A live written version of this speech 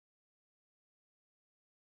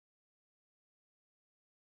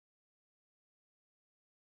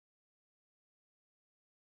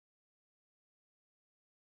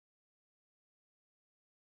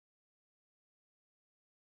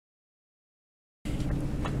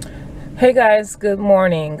Hey guys, good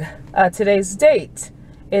morning. Today's date,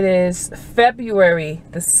 it is February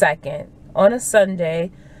the 2nd on a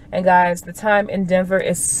Sunday, and guys, the time in Denver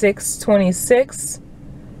is 6:26.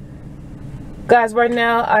 Guys, right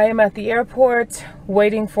now I am at the airport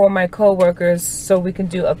waiting for my co-workers so we can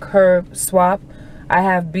do a curb swap. I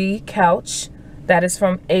have B couch that is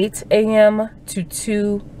from 8 a.m. to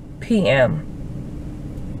 2 p.m.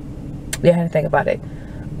 Yeah, I had to think about it.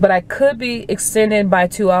 But I could be extended by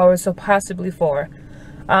 2 hours, so possibly 4.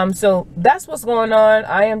 So that's what's going on.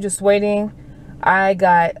 I am just waiting. I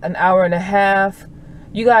got an hour and a half.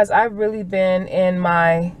 You guys, I've really been in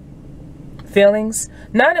my feelings.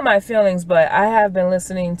 Not in my feelings, but I have been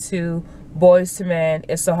listening to Boyz II Men,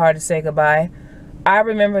 It's So Hard to Say Goodbye. I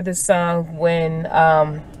remember this song when,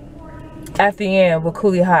 at the end with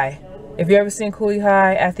Cooley High. If you ever seen Cooley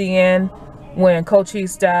High, at the end, when Coach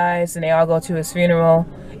East dies and they all go to his funeral,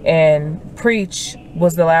 and Preach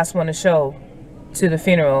was the last one to show to the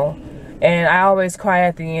funeral, and I always cry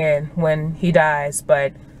at the end when he dies.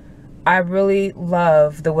 But I really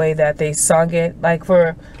love the way that they sung it. Like,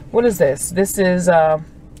 for what is this? This is I've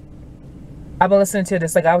been listening to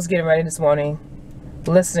this, like I was getting ready this morning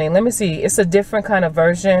listening. Let me see, it's a different kind of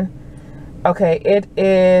version. Okay,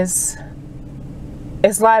 it's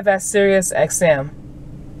live at Sirius XM.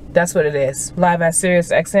 That's what it is, live at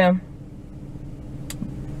Sirius XM.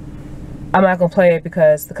 I'm not gonna play it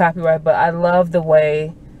because the copyright, but I love the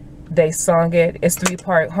way they sung it. It's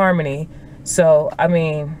 3-part harmony. So I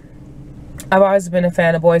mean, I've always been a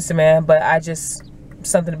fan of Boyz II Men, but I just,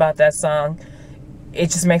 something about that song, it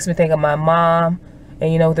just makes me think of my mom,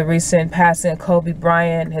 and you know, the recent passing of Kobe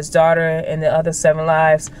Bryant, his daughter, and the other 7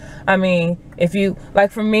 lives. I mean, if you,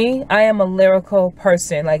 like, for me, I am a lyrical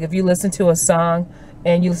person. Like, if you listen to a song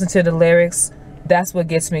and you listen to the lyrics, that's what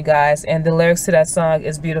gets me, guys. And the lyrics to that song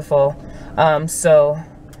is beautiful. So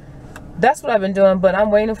that's what I've been doing, but I'm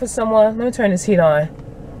waiting for someone. Let me turn this heat on.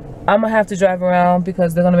 I'm gonna have to drive around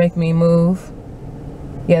because they're gonna make me move.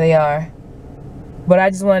 Yeah, they are. But I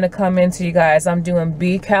just wanted to come into you guys. I'm doing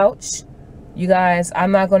B couch. You guys,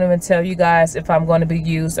 I'm not gonna even tell you guys if I'm gonna be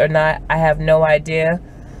used or not. I have no idea.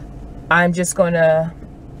 I'm just gonna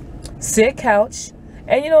sit couch.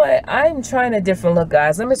 And you know what? I'm trying a different look,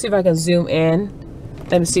 guys. Let me see if I can zoom in.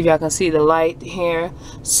 Let me see if y'all can see the light here.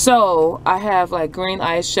 So I have like green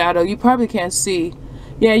eyeshadow. You probably can't see.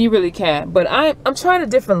 Yeah, you really can't. But I'm trying a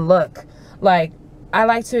different look. Like, I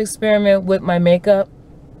like to experiment with my makeup.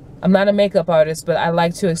 I'm not a makeup artist, but I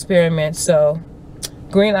like to experiment. So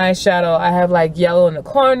green eyeshadow. I have like yellow in the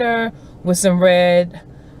corner with some red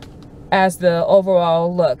as the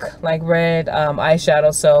overall look, like red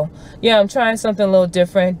eyeshadow. So yeah, I'm trying something a little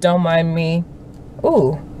different. Don't mind me.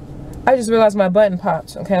 Ooh, I just realized my button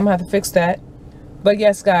popped. Okay, I'm gonna have to fix that. But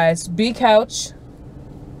yes, guys, B couch.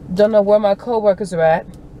 Don't know where my co-workers are at,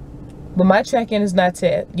 but my check-in is not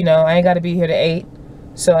till, you know, I ain't got to be here to 8,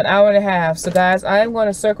 so an hour and a half. So guys, I am going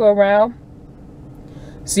to circle around,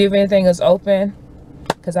 see if anything is open,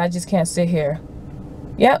 because I just can't sit here.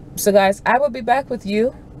 Yep. So guys, I will be back with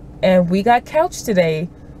you. And we got couch today,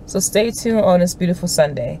 so stay tuned on this beautiful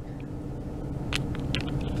Sunday.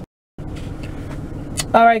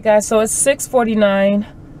 All right, guys, so it's 6:49.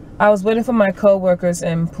 I was waiting for my co-workers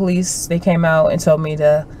and police. They came out and told me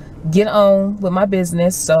to get on with my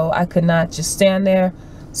business, so I could not just stand there.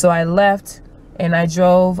 So I left and I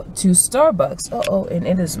drove to Starbucks. Uh-oh, and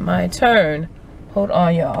it is my turn. Hold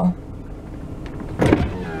on, y'all.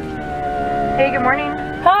 Hey, good morning.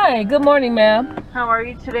 Hi, good morning, ma'am. How are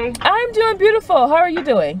you today? I'm doing beautiful. How are you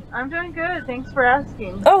doing? I'm doing good. Thanks for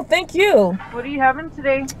asking. Oh, thank you. What are you having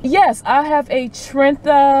today? Yes, I have a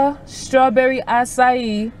Trenta strawberry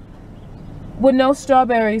acai with no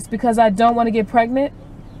strawberries because I don't want to get pregnant.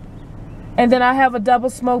 And then I have a double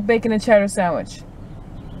smoked bacon and cheddar sandwich.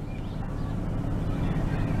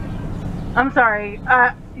 I'm sorry.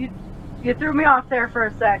 You threw me off there for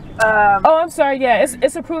a sec. Oh, I'm sorry. Yeah,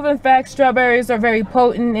 it's a proven fact. Strawberries are very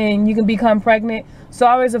potent and you can become pregnant. So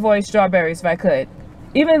I always avoid strawberries if I could.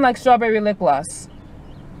 Even like strawberry lip gloss.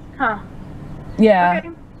 Huh. Yeah.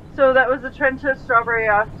 Okay. So that was the Trenta strawberry,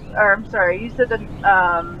 or I'm sorry, you said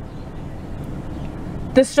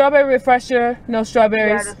the strawberry refresher, no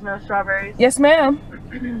strawberries. Yeah, just no strawberries. Yes, ma'am.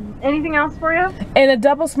 Anything else for you? And a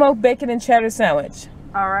double smoked bacon and cheddar sandwich.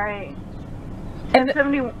 All right. And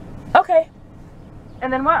 1070. Okay.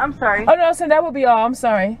 And then what? I'm sorry. Oh no, so that would be all. I'm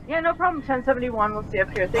sorry. Yeah, no problem. 1071. We'll see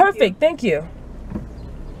up here. Perfect. Thank you.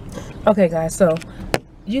 Okay, guys. So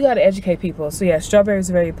you got to educate people. So yeah, strawberries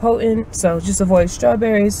are very potent. So just avoid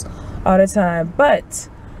strawberries all the time. But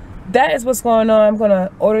that is what's going on. I'm gonna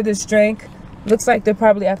order this drink. Looks like they're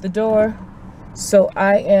probably at the door. So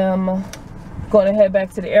I am going to head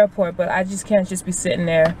back to the airport, but I just can't just be sitting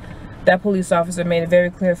there. That police officer made it very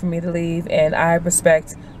clear for me to leave, and I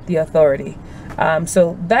respect the authority.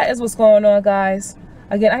 So that is what's going on, guys.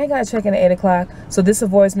 Again, I ain't got to check in at 8 o'clock, so this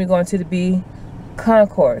avoids me going to the B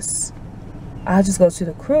concourse. I'll just go to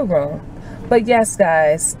the crew room. But yes,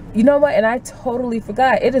 guys, you know what? And I totally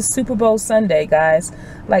forgot. It is Super Bowl Sunday, guys.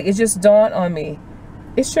 Like, it just dawned on me.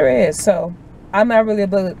 It sure is. So, I'm not really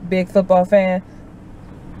a big football fan.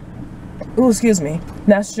 Ooh, excuse me.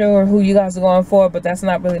 Not sure who you guys are going for, but that's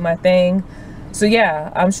not really my thing. So,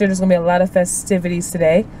 yeah, I'm sure there's going to be a lot of festivities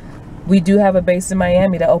today. We do have a base in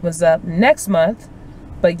Miami that opens up next month.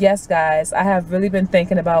 But yes, guys, I have really been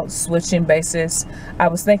thinking about switching bases. I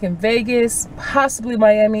was thinking Vegas, possibly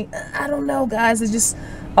Miami. I don't know, guys. It just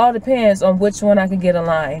all depends on which one I can get in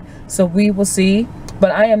line. So we will see.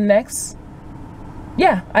 But I am next.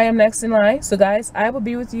 Yeah, I am next in line. So, guys, I will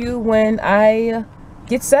be with you when I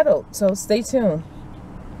get settled. So stay tuned.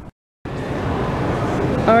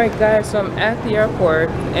 All right, guys. So I'm at the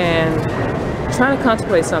airport and trying to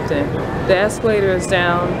contemplate something. The escalator is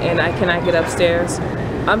down and I cannot get upstairs.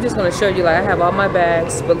 I'm just going to show you, like, I have all my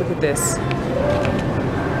bags, but look at this.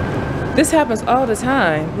 This happens all the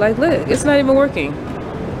time. Like, look, it's not even working.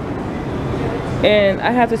 And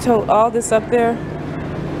I have to tote all this up there.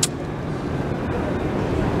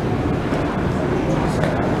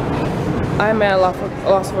 I'm at a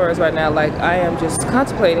loss for words right now. Like, I am just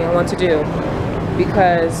contemplating what to do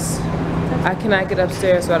because I cannot get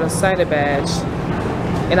upstairs without a cider badge.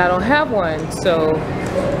 And I don't have one, so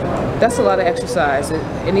that's a lot of exercise,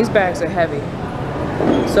 and these bags are heavy.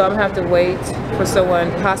 So I'm gonna have to wait for someone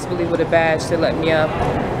possibly with a badge to let me up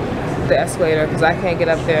the escalator because I can't get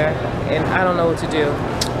up there and I don't know what to do.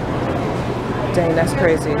 Dang, that's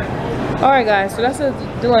crazy. All right, guys, so that's a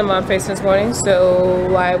dilemma I'm facing this morning.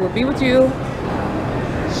 So I will be with you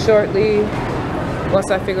shortly once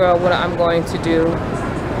I figure out what I'm going to do.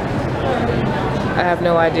 I have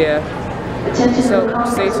no idea. So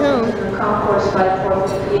stay tuned.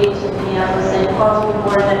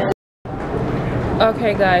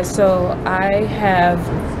 Okay, guys, so I have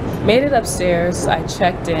made it upstairs. I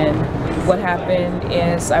checked in. What happened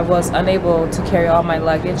is I was unable to carry all my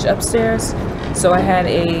luggage upstairs, so I had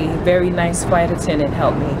a very nice flight attendant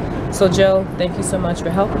help me. So Joe, thank you so much for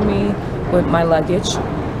helping me with my luggage.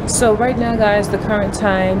 So right now, guys, the current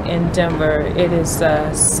time in Denver, it is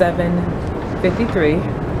 7:53.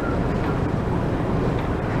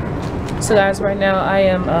 So guys, right now I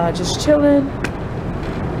am just chilling.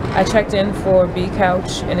 I checked in for B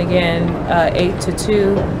couch, and again 8 to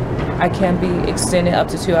 2. I can be extended up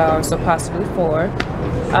to 2 hours, so possibly 4.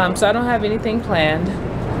 So I don't have anything planned.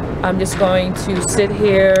 I'm just going to sit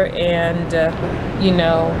here and you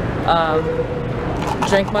know,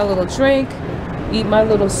 drink my little drink, eat my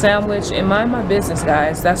little sandwich, and mind my business,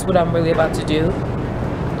 guys. That's what I'm really about to do.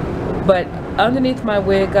 But underneath my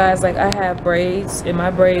wig, guys, like, I have braids, and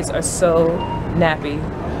my braids are so nappy.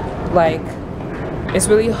 Like, it's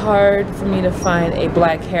really hard for me to find a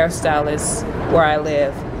black hairstylist where I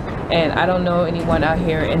live, and I don't know anyone out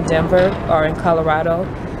here in Denver or in Colorado,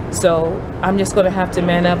 so I'm just gonna have to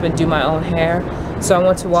man up and do my own hair. So I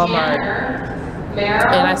went to Walmart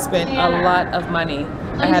and I spent a lot of money.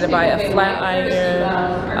 I had to buy a flat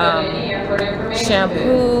iron,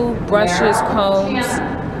 shampoo, brushes, combs,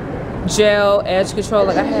 gel, edge control.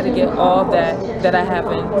 Like, I had to get all that I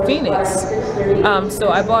have in Phoenix. So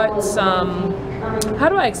I bought some, how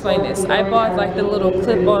do I explain this? I bought like the little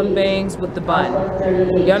clip-on bangs with the bun.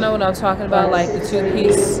 Y'all know what I'm talking about, like the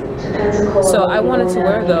 2-piece. So I wanted to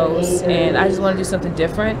wear those, and I just want to do something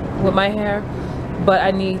different with my hair. But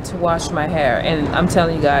I need to wash my hair, and I'm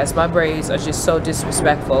telling you guys, my braids are just so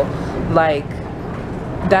disrespectful. Like,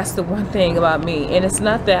 that's the one thing about me. And it's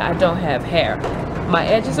not that I don't have hair. My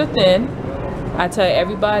edges are thin. I tell you,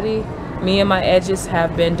 everybody, me and my edges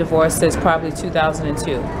have been divorced since probably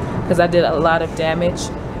 2002 because I did a lot of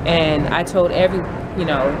damage, and I told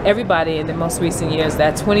everybody in the most recent years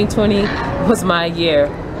that 2020 was my year.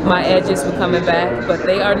 My edges were coming back, but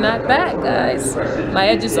they are not back, guys. My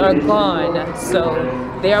edges are gone, so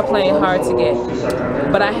they are playing hard to get.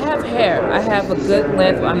 But I have hair. I have a good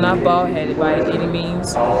length. I'm not bald-headed by any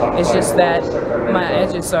means. It's just that my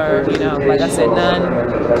edges are, you know, like I said,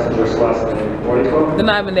 they're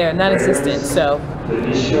not even there, non-existent. So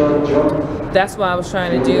that's what I was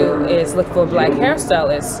trying to do, is look for a black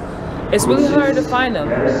hairstylist. It's really hard to find them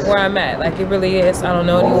where I'm at. Like, it really is. I don't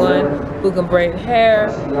know anyone who can braid hair.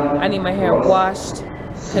 I need my hair washed,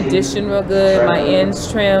 conditioned real good, my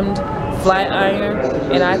ends trimmed, flat iron,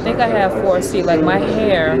 and I think I have 4C. Like my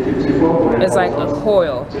hair is like a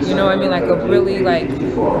coil, you know what I mean? Like a really, like, I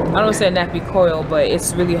don't want to say a nappy coil, but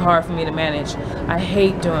it's really hard for me to manage. I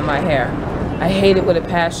hate doing my hair. I hate it with a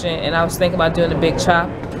passion, and I was thinking about doing a big chop,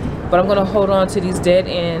 but I'm gonna hold on to these dead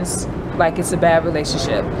ends like it's a bad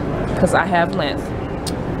relationship, because I have length.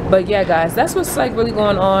 But yeah, guys, that's what's like really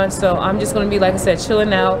going on. So I'm just gonna be, like I said,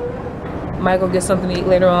 chilling out. Might go get something to eat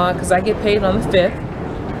later on, because I get paid on the 5th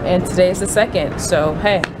and today's the 2nd. So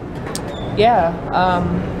hey, yeah,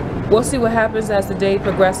 we'll see what happens as the day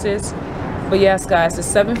progresses. But yes, guys, it's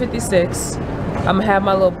 7:56. I'm gonna have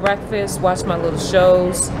my little breakfast, watch my little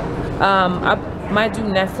shows. I might do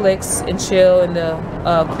Netflix and chill in the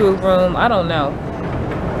crew room. I don't know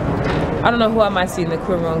who I might see in the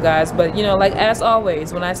crew room, guys. But you know, like as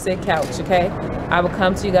always, when I say couch, okay, I will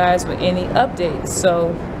come to you guys with any updates.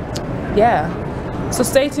 So yeah, so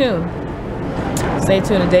stay tuned. Stay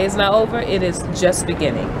tuned. The day is not over. It is just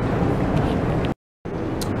beginning.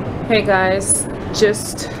 Hey guys,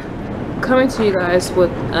 just coming to you guys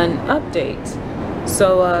with an update.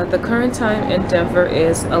 So the current time in Denver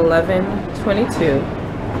is 11:22.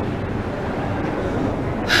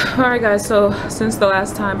 Alright guys, so since the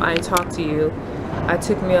last time I talked to you, I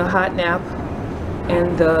took me a hot nap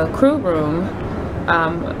in the crew room.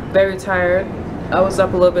 Very tired. I was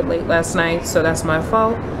up a little bit late last night, so that's my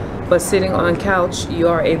fault. But sitting on a couch, you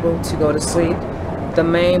are able to go to sleep. The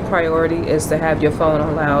main priority is to have your phone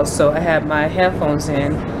on loud. So I have my headphones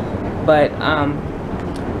in, but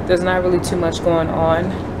there's not really too much going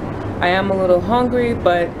on. I am a little hungry,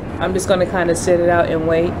 but I'm just gonna kind of sit it out and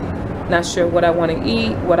wait. Not sure what I want to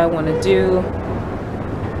eat, what I want to do.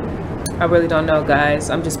 I really don't know, guys.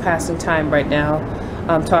 I'm just passing time right now.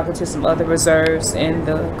 I'm talking to some other reserves in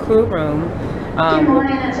the crew room.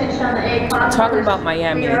 Talking about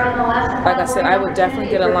Miami. Like I said, I would definitely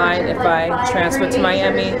get a line if I transfer to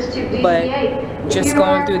Miami, but just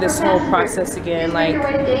going through this whole process again, like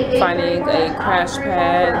finding a crash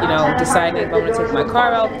pad, you know, deciding if I want to take my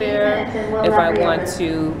car out there, if I want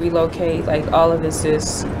to relocate, like all of this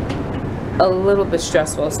is a little bit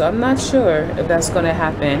stressful. So I'm not sure if that's going to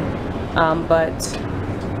happen, but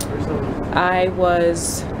I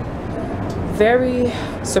was very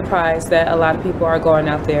surprised that a lot of people are going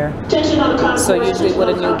out there. So usually with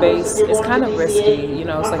a new base, it's kind of risky, you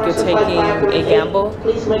know, it's like you're taking a gamble.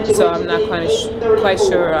 So I'm not quite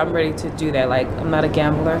sure I'm ready to do that. Like, I'm not a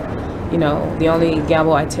gambler, you know. The only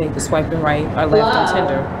gamble I take is swiping right or left on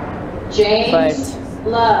Tinder.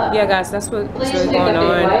 But yeah, guys, that's what's really going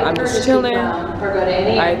on. I'm just chilling.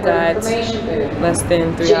 I got less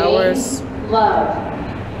than 3 hours.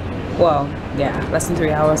 Well, yeah, less than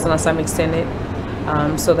 3 hours unless I'm extended.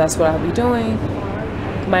 So that's what I'll be doing.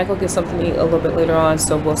 Might go get something to eat a little bit later on,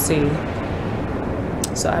 so we'll see.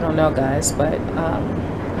 So I don't know, guys, but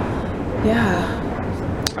yeah,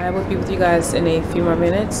 I will be with you guys in a few more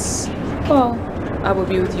minutes. Well, I will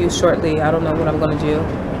be with you shortly. I don't know what I'm gonna do.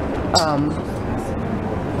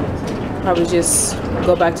 Probably just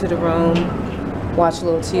go back to the room, watch a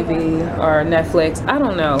little TV or Netflix. I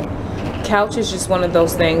don't know. Couch is just one of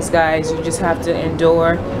those things, guys. You just have to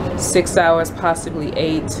endure 6 hours, possibly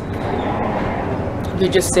 8.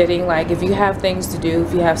 You're just sitting. Like, if you have things to do,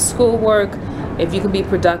 if you have schoolwork, if you can be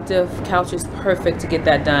productive, couch is perfect to get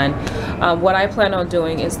that done. What I plan on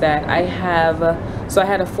doing is that I have so I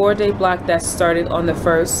had a 4-day block that started on the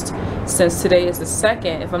 1st. Since today is the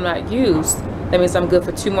 2nd, if I'm not used, that means I'm good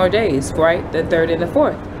for 2 more days, right? The 3rd and the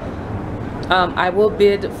 4th. I will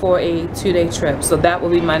bid for a 2-day trip, so that will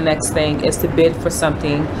be my next thing, is to bid for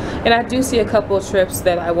something. And I do see a couple of trips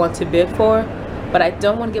that I want to bid for, but I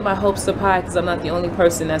don't want to get my hopes up high, because I'm not the only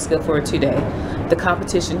person that's good for a 2-day. The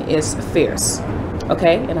competition is fierce,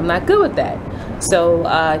 okay, and I'm not good with that. So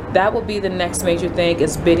that will be the next major thing,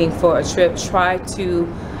 is bidding for a trip. Try to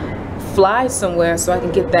fly somewhere so I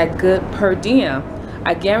can get that good per diem.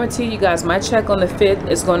 I guarantee you guys, my check on the 5th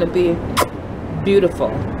is going to be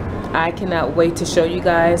beautiful. I cannot wait to show you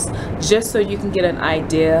guys, just so you can get an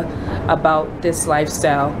idea about this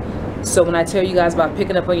lifestyle. So when I tell you guys about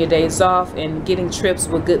picking up on your days off and getting trips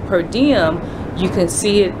with good per diem, you can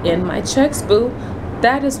see it in my checks, boo.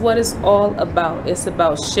 That is what it's all about. It's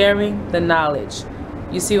about sharing the knowledge.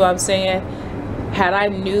 You see what I'm saying? Had I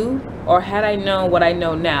knew, or had I known what I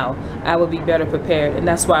know now, I would be better prepared. And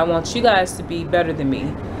that's why I want you guys to be better than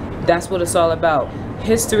me. That's what it's all about.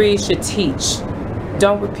 History should teach.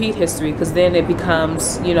 Don't repeat history, because then it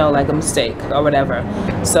becomes, you know, like a mistake or whatever.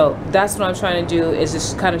 So that's what I'm trying to do, is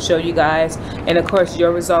just kind of show you guys. And of course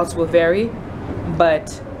your results will vary,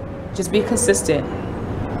 but just be consistent.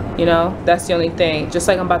 You know, that's the only thing. Just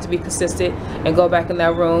like I'm about to be consistent and go back in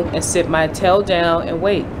that room and sit my tail down and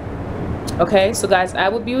wait. Okay, so guys, I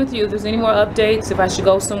will be with you if there's any more updates, if I should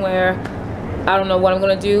go somewhere. I don't know what I'm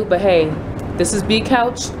gonna do, but hey, this is B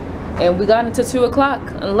Couch, and we got into 2 o'clock,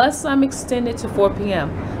 unless I'm extended to 4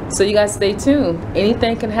 p.m. So you guys stay tuned.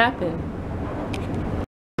 Anything can happen.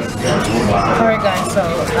 Alright guys, so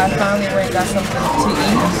I finally went and got something to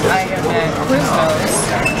eat. I am at Quiznos,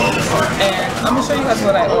 and I'm gonna show you guys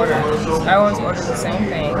what I ordered. I always order the same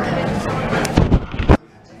thing.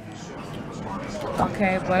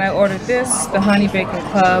 Okay, but I ordered this, the honey bacon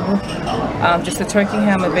club, just the turkey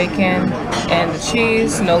ham and bacon and the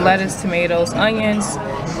cheese, no lettuce, tomatoes, onions,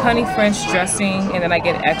 honey French dressing, and then I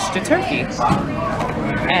get extra turkey.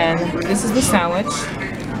 And this is the sandwich.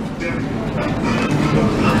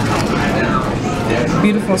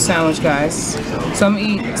 Beautiful sandwich, guys. So I'm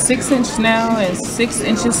gonna eat 6 inch now and 6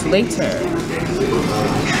 inches later.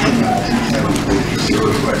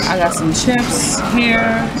 I got some chips here,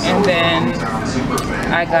 and then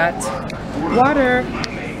I got water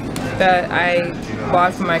that I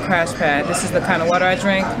bought from my crash pad. This is the kind of water I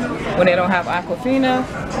drink when they don't have Aquafina.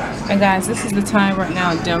 And guys, this is the time right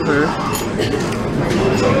now in Denver.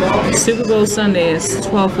 Super Bowl Sunday is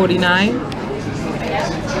 12:49.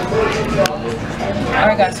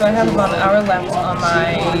 Alright guys, so I have about an hour left on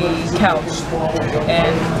my couch,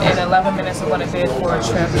 and in 11 minutes I'm going to bid for a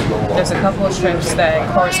trip. There's a couple of trips that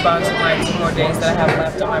correspond to my 2 more days that I have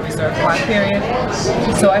left on my reserve block period.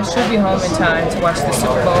 So I should be home in time to watch the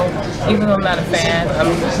Super Bowl. Even though I'm not a fan,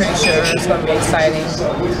 I'm pretty sure it's going to be exciting.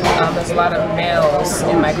 There's a lot of males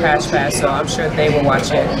in my crash pad, so I'm sure they will watch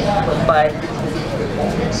it. But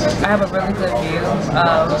I have a really good view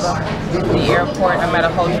of the airport. I'm at a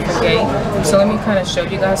whole different gate. So let me kind of show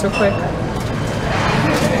you guys real quick.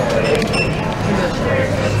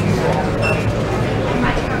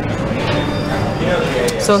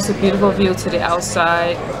 So it's a beautiful view to the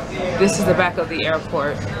outside. This is the back of the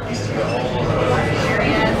airport.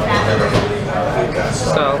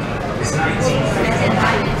 So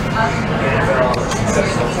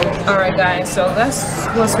alright guys, so that's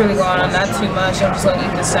what's really going on. Not too much. I'm just going to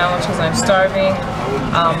eat the sandwich because I'm starving.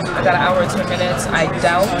 I got an hour and 10 minutes. I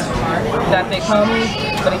doubt that they call me,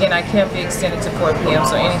 but again, I can't be extended to 4 p.m.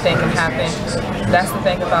 so anything can happen. That's the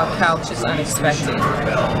thing about couch, is unexpected.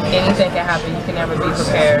 Anything can happen. You can never be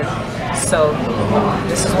prepared. So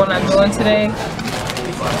this is what I'm doing today.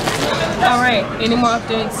 Alright, any more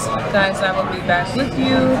updates, guys, I will be back with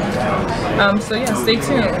you. So yeah, stay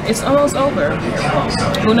tuned. It's almost over.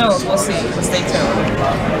 Who knows? We'll see. But stay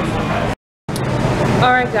tuned.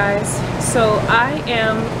 Alright guys, so I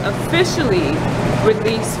am officially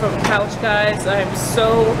released from couch, guys. I am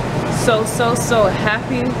so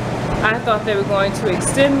happy. I thought they were going to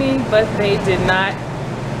extend me, but they did not.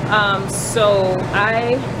 So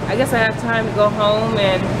I guess I have time to go home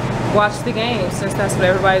and watch the game, since that's what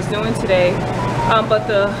everybody's doing today. But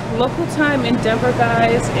the local time in Denver,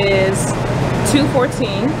 guys, is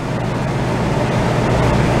 2:14.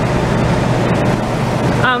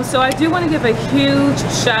 So I do want to give a huge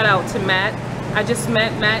shout out to Matt. I just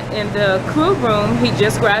met Matt in the crew room. He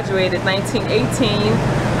just graduated 1918.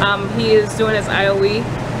 He is doing his IOE.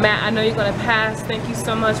 Matt, I know you're going to pass. Thank you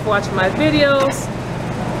so much for watching my videos.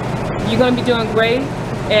 You're going to be doing great.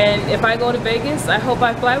 And if I go to Vegas, I hope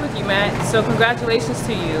I fly with you, Matt. So congratulations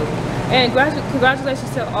to you. And congratulations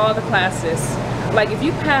to all the classes. Like, if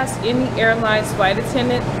you pass any airline's flight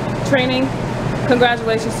attendant training,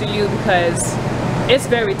 congratulations to you, because it's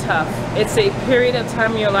very tough. It's a period of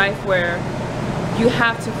time in your life where you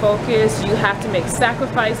have to focus, you have to make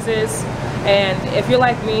sacrifices. And if you're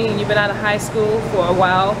like me and you've been out of high school for a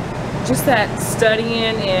while, just that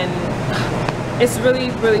studying, and it's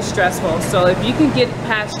really stressful. So if you can get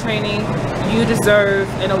past training, you deserve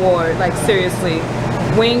an award. Like, seriously,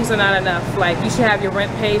 wings are not enough. Like, you should have your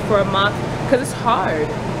rent paid for a month, because it's hard.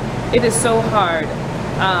 It is so hard.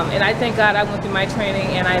 And I thank God I went through my training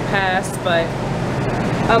and I passed. But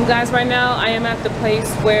guys, right now I am at the place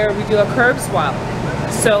where we do a curb swap.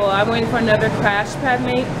 So I'm waiting for another crash pad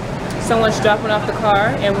mate. Someone's dropping off the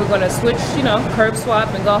car, and we're going to switch, you know, curb swap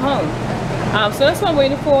and go home. So that's what I'm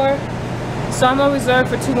waiting for. So I'm on reserve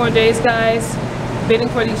for 2 more days, guys, bidding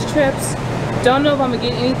for these trips. Don't know if I'm going to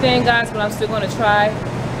get anything, guys, but I'm still going to try.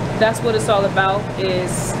 That's what it's all about,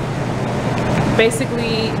 is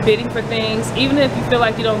basically bidding for things. Even if you feel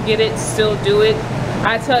like you don't get it, still do it.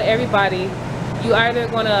 I tell everybody, you either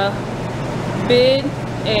going to bid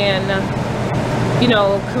and, you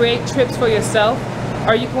know, create trips for yourself,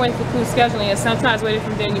 or you can wait for crew scheduling, and sometimes waiting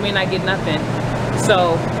from them you may not get nothing.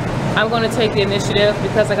 So I'm going to take the initiative,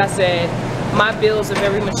 because like I said, My bills are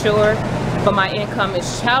very mature, but my income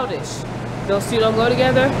is childish. Those two don't go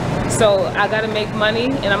together. So I gotta make money,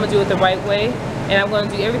 and I'm gonna do it the right way. And I'm gonna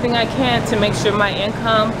do everything I can to make sure my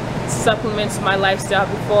income supplements my lifestyle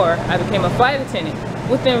before I became a flight attendant.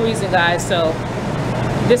 Within reason, guys. So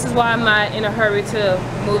this is why I'm not in a hurry to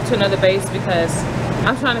move to another base, because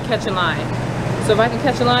I'm trying to catch a line. So if I can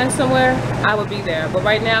catch a line somewhere, I will be there. But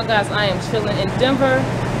right now, guys, I am chilling in Denver.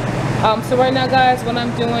 So right now, guys, what I'm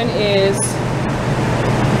doing is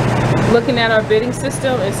looking at our bidding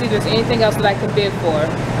system and see if there's anything else that I can bid for.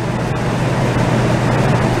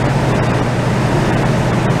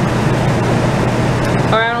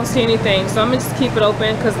 Alright, I don't see anything, so I'm gonna just keep it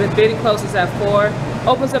open because the bidding closes at 4.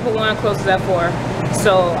 Opens up at 1, closes at 4.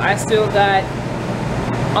 So I still got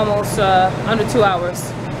almost under 2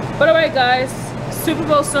 hours. But alright, guys, Super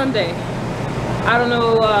Bowl Sunday. I don't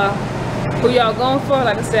know who y'all going for.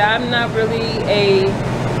 Like I said, I'm not really a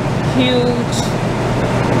huge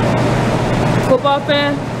football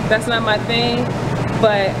fan. That's not my thing.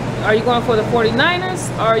 But are you going for the 49ers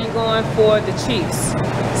or are you going for the Chiefs?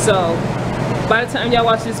 So by the time y'all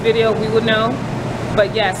watch this video, we will know.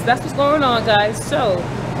 But yes, that's what's going on, guys. So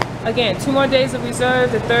again, 2 more days of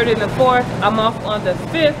reserve, the 3rd and the 4th. I'm off on the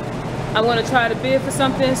 5th. I'm going to try to bid for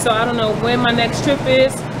something, so I don't know when my next trip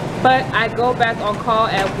is, but I go back on call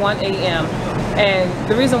at 1 a.m. And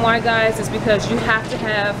the reason why, guys, is because you have to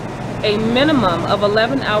have a minimum of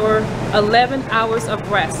 11 hours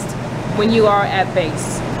of rest when you are at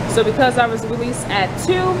base. So because I was released at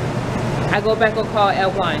 2, I go back on call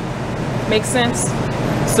at 1. Make sense?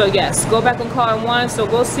 So yes, go back on call at 1. So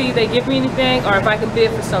we'll see if they give me anything or if I can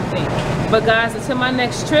bid for something. But guys, until my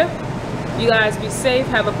next trip, you guys be safe,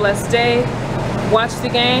 have a blessed day, watch the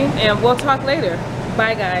game, and we'll talk later.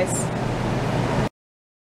 Bye, guys.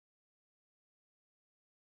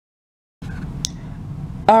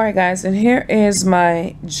 Alright, guys, and here is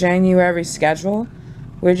my January schedule.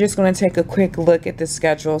 We're just going to take a quick look at the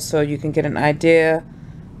schedule so you can get an idea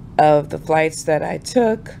of the flights that I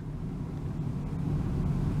took.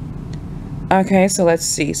 Okay, so let's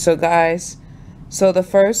see. So guys, so the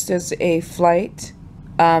first is a flight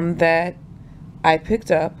that I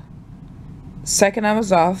picked up. Second, I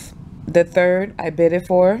was off. The 3rd, I bid it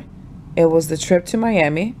for. It was the trip to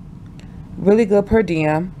Miami. Really good per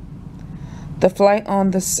diem. The flight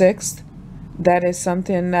on the 6th, that is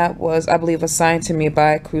something that was, I believe, assigned to me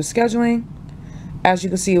by cruise scheduling. As you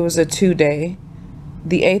can see, it was a 2-day.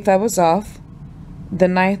 The 8th, I was off. The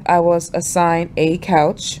 9th, I was assigned a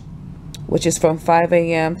couch, which is from 5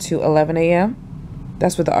 a.m. to 11 a.m.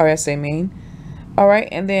 That's what the RSA mean. All right,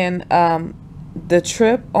 and then the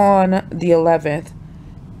trip on the 11th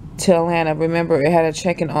to Atlanta, remember, it had a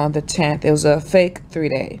check-in on the 10th. It was a fake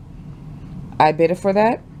 3-day. I bid it for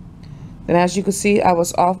that. Then as you can see, I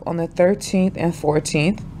was off on the 13th and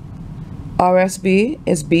 14th. RSB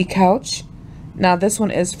is B couch. Now this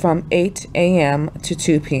one is from 8 a.m. to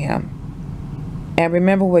 2 p.m. And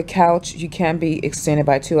remember, with couch, you can be extended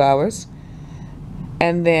by 2 hours.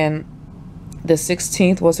 And then the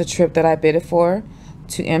 16th was a trip that I bid it for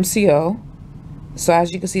to MCO. So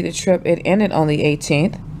as you can see, the trip, it ended on the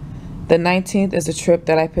 18th. The 19th is a trip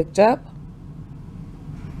that I picked up.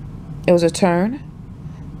 It was a turn.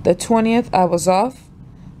 The 20th, I was off.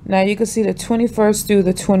 Now you can see the 21st through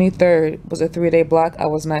the 23rd was a 3-day block. I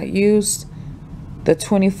was not used. The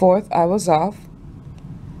 24th, I was off.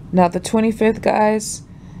 Now the 25th, guys,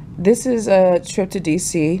 this is a trip to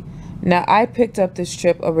DC. Now I picked up this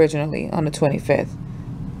trip originally on the 25th.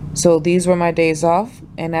 So these were my days off.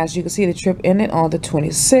 And as you can see, the trip ended on the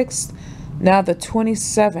 26th. Now the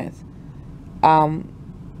 27th,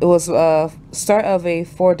 it was a start of a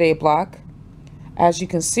 4-day block. As you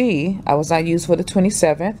can see, I was not used for the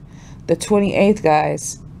 27th. The 28th,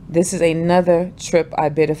 guys, this is another trip I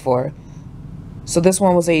bid it for. So this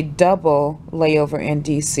one was a double layover in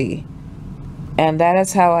DC. And that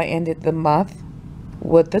is how I ended the month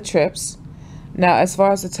with the trips. Now, as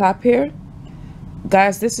far as the top here,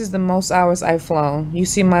 guys, this is the most hours I've flown. You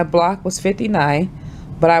see my block was 59,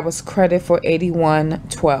 but I was credited for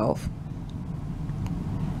 81.12.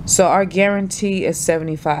 So our guarantee is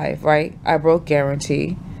 75, right? I broke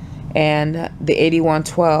guarantee. And the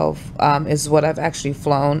 81.12 is what I've actually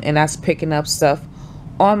flown. And that's picking up stuff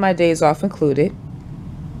on my days off included.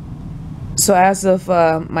 So as of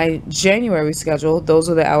my January schedule, those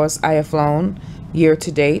are the hours I have flown year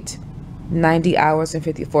to date. 90 hours and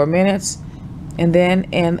 54 minutes. And then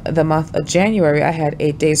in the month of January, I had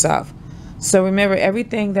 8 days off. So remember,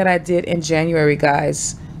 everything that I did in January,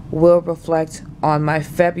 guys, will reflect on my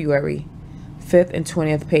February 5th and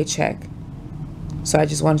 20th paycheck. So I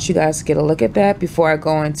just wanted you guys to get a look at that before I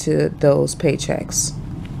go into those paychecks.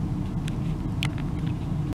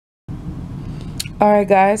 Alright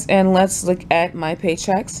guys, and let's look at my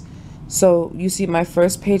paychecks. So you see my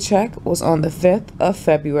first paycheck was on the 5th of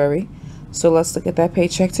February. So let's look at that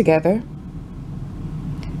paycheck together.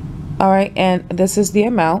 Alright, and this is the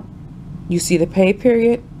amount. You see the pay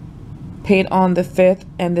period, paid on the 5th,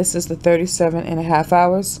 and this is the 37.5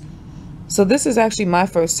 hours. So this is actually my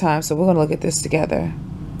first time, so we're going to look at this together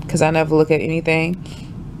because I never look at anything.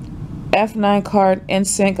 F9 card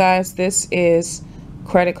instant, guys. This is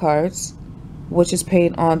credit cards, which is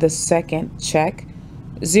paid on the second check.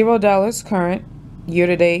 $0 current, year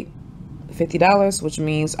to date $50, which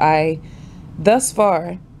means I thus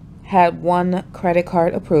far had one credit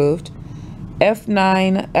card approved.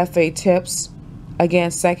 F9 FA tips,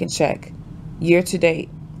 again second check, year to date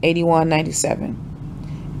 $81.97.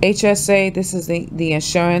 HSA, this is the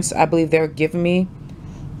insurance. I believe they're giving me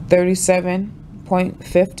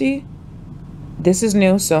 $37.50. This is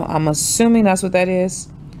new, so I'm assuming that's what that is.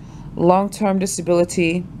 Long-term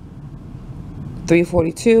disability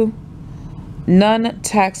 $342. None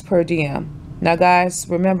tax per diem. Now guys,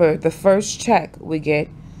 remember the first check we get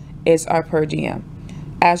is our per diem.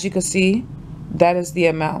 As you can see, that is the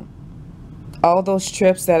amount. All those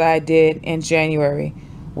trips that I did in January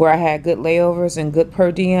where I had good layovers and good per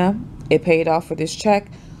diem, it paid off for this check,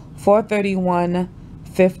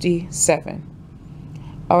 $431.57.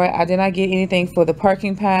 All right, I did not get anything for the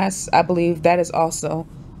parking pass. I believe that is also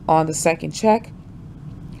on the second check.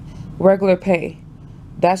 Regular pay,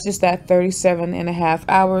 that's just that 37.5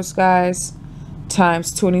 hours, guys,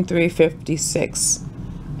 times 23.56,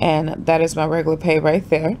 and that is my regular pay right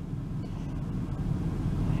there.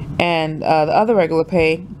 And the other regular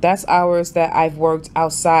pay, that's hours that I've worked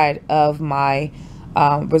outside of my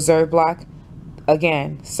reserve block.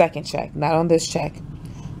 Again, second check, not on this check.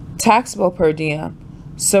 Taxable per diem.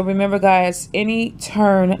 So remember guys, any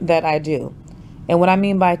turn that I do, and what I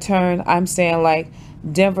mean by turn, I'm saying like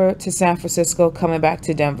Denver to San Francisco, coming back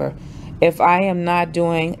to Denver. If I am not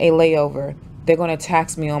doing a layover, they're going to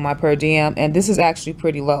tax me on my per diem, and this is actually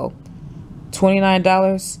pretty low,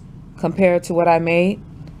 $29 compared to what I made.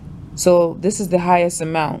 So this is the highest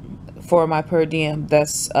amount for my per diem.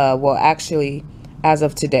 That's well, actually, as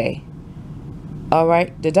of today. All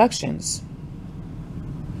right, deductions.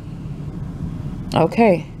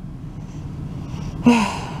 Okay.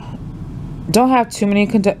 Don't have too many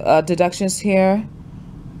deductions here.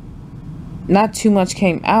 Not too much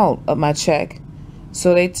came out of my check.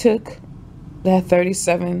 So they took that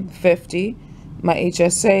 $37.50, my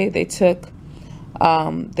HSA. They took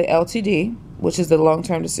the LTD, which is the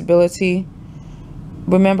long-term disability.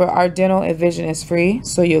 Remember, our dental and vision is free,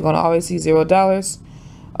 so you're going to always see $0.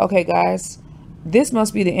 Okay, guys, this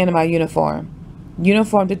must be the end of my uniform.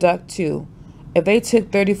 Uniform deduct 2. If they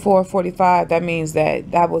took $34.45, that means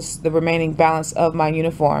that was the remaining balance of my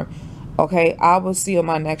uniform. Okay, I will see on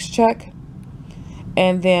my next check.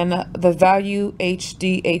 And then the value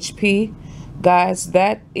HDHP, guys,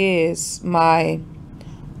 that is my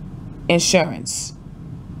insurance.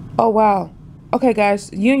 Oh, wow. Okay, guys,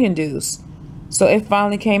 union dues. So it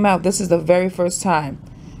finally came out. This is the very first time.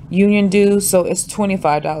 Union dues, so it's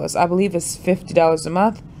 $25. I believe it's $50 a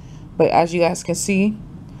month. But as you guys can see,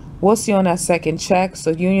 we'll see on that second check.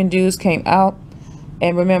 So union dues came out.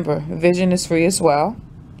 And remember, vision is free as well.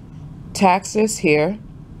 Taxes here.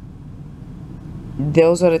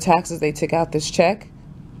 Those are the taxes they took out this check.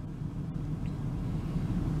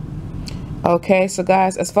 Okay, so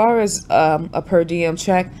guys, as far as a per diem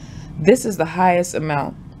check, this is the highest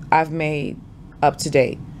amount I've made up to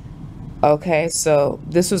date. Okay, so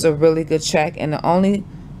this was a really good check, and the only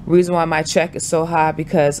reason why my check is so high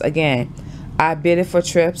because, again, I bidded for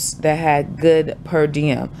trips that had good per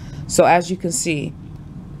diem. So as you can see,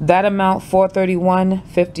 that amount,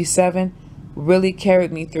 $431.57, really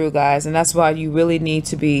carried me through, guys, and that's why you really need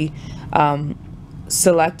to be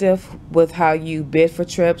selective with how you bid for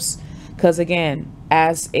trips, because again,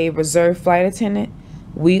 as a reserve flight attendant,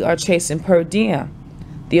 we are chasing per diem.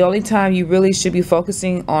 The only time you really should be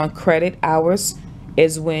focusing on credit hours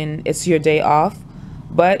is when it's your day off.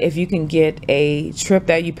 But if you can get a trip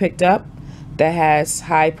that you picked up that has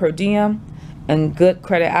high per diem and good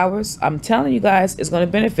credit hours, I'm telling you guys, it's going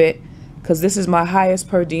to benefit, because this is my highest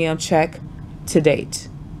per diem check to date.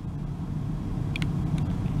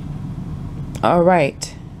 All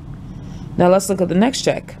right, now let's look at the next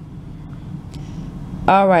check.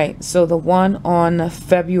 All right, so the one on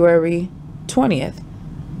February 20th.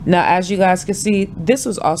 Now, as you guys can see, this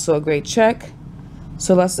was also a great check.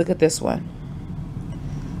 So let's look at this one.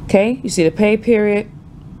 Okay, you see the pay period,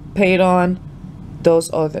 paid on Those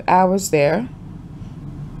are the hours there.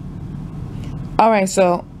 All right,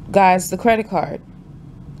 so guys, the credit card,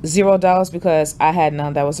 $0 because I had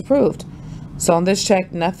none that was approved. So on this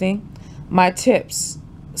check, nothing. My tips,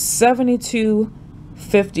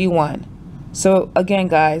 $72.51. So again,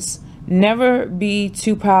 guys, never be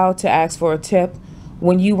too proud to ask for a tip.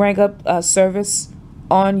 When you rank up a service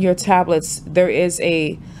on your tablets, there is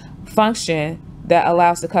a function that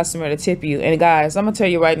allows the customer to tip you. And guys, I'm gonna tell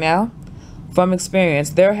you right now, from experience,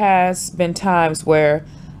 there has been times where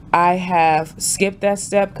I have skipped that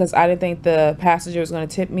step because I didn't think the passenger was going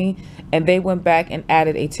to tip me, and they went back and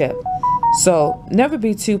added a tip. So never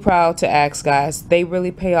be too proud to ask, guys. They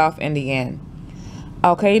really pay off in the end.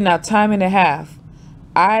 Okay, now time and a half.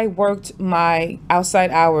 I worked my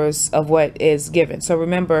outside hours of what is given. So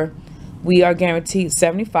remember, we are guaranteed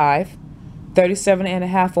 75, 37 and a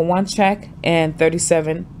half on one check, and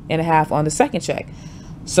 37 and a half on the second check.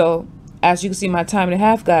 So as you can see, my time and a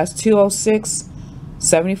half, guys,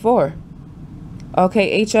 206.74.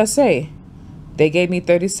 Okay, HSA, they gave me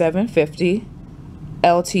 $37.50.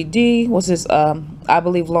 LTD, which is I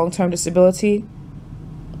believe long-term disability.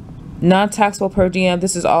 Non-taxable per diem,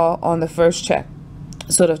 this is all on the first check.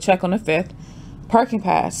 So the check on the 5th. Parking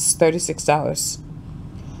pass, $36.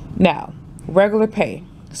 Now, regular pay.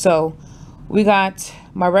 So we got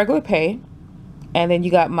my regular pay, and then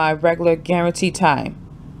you got my regular guaranteed time.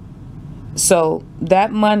 So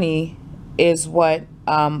that money is what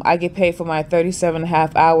I get paid for my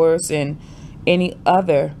 37.5 hours and any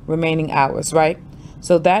other remaining hours, right?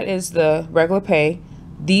 So that is the regular pay.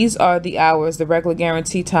 These are the hours, the regular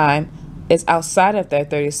guaranteed time is outside of that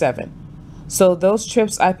 37. So those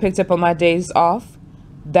trips I picked up on my days off,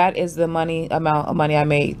 that is the amount of money I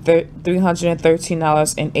made,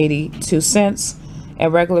 $313.82.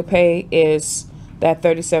 And regular pay is that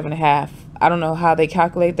 37.5. I don't know how they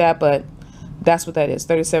calculate that, but that's what that is,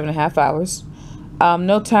 37.5 hours.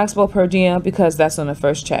 No taxable per diem because that's on the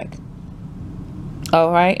first check.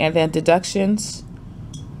 All right, and then deductions.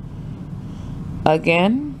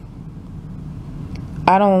 Again,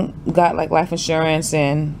 I don't got like life insurance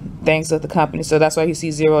and things with the company, so that's why you see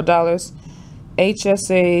 $0.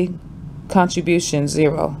 HSA contribution,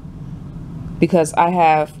 0. Because I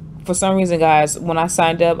have, for some reason, guys, when I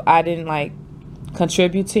signed up, I didn't like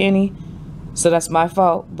contribute to any, so that's my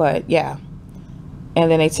fault, but yeah. And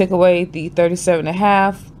then they took away the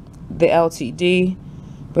 37.5, the LTD.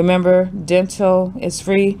 Remember, dental is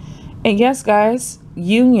free. And yes, guys,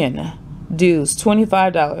 union dues,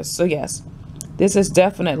 $25. So yes, this is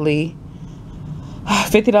definitely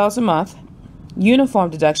 $50 a month. Uniform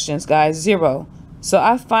deductions, guys, 0. So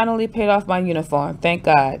I finally paid off my uniform, thank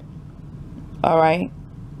God. All right,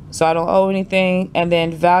 so I don't owe anything. And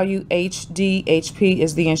then value HD, HP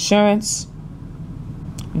is the insurance.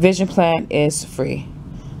 Vision plan is free.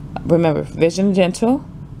 Remember, vision and dental.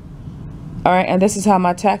 All right, and this is how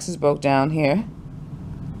my taxes broke down here.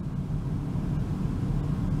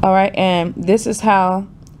 All right, and this is how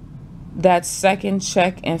that second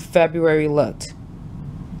check in February looked.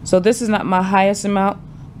 So this is not my highest amount,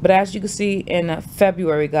 but as you can see in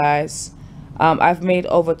February, guys, I've made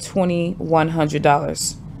over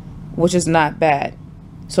 $2,100, which is not bad.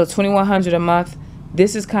 So $2,100 a month.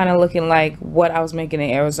 This is kind of looking like what I was making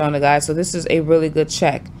in Arizona, guys. So this is a really good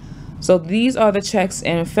check. So these are the checks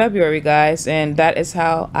in February, guys, and that is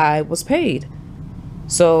how I was paid.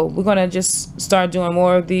 So we're gonna just start doing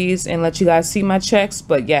more of these and let you guys see my checks.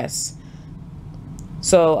 But yes,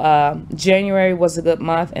 so January was a good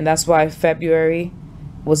month, and that's why February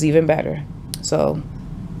was even better. So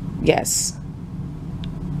yes.